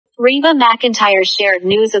Reba McEntire shared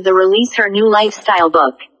news of the release her new lifestyle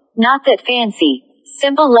book, Not That Fancy,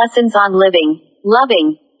 Simple Lessons on Living,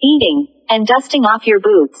 Loving, Eating, and Dusting Off Your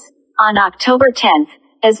Boots, on October 10th,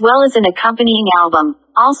 as well as an accompanying album,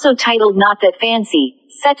 also titled Not That Fancy,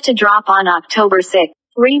 set to drop on October 6th.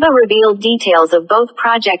 Reba revealed details of both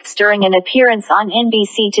projects during an appearance on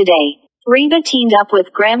NBC Today. Reba teamed up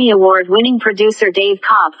with Grammy Award-winning producer Dave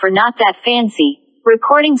Cobb for Not That Fancy,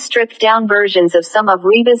 recording stripped-down versions of some of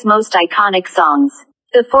Reba's most iconic songs.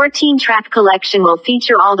 The 14-track collection will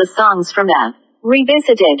feature all the songs from the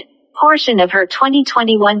revisited portion of her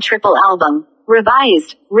 2021 triple album,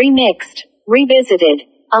 revised, remixed, revisited,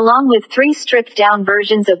 along with 3 stripped-down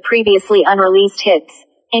versions of previously unreleased hits,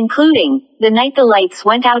 including The Night the Lights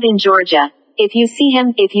Went Out in Georgia, If You See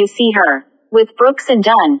Him, If You See Her, with Brooks and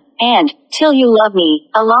Dunn, and Till You Love Me,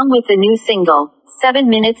 along with the new single, 7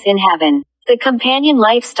 Minutes in Heaven. The companion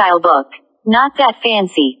lifestyle book, Not That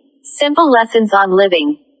Fancy, Simple Lessons on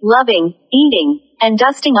Living, Loving, Eating, and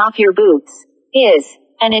Dusting Off Your Boots, is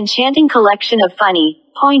an enchanting collection of funny,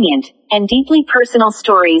 poignant, and deeply personal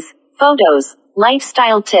stories, photos,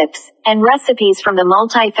 lifestyle tips, and recipes from the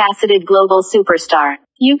multifaceted global superstar.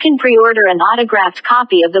 You can pre-order an autographed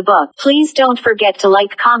copy of the book. Please don't forget to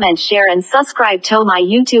like, comment, share, and subscribe to my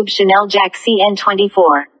YouTube channel Jaxcey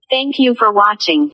N24. Thank you for watching.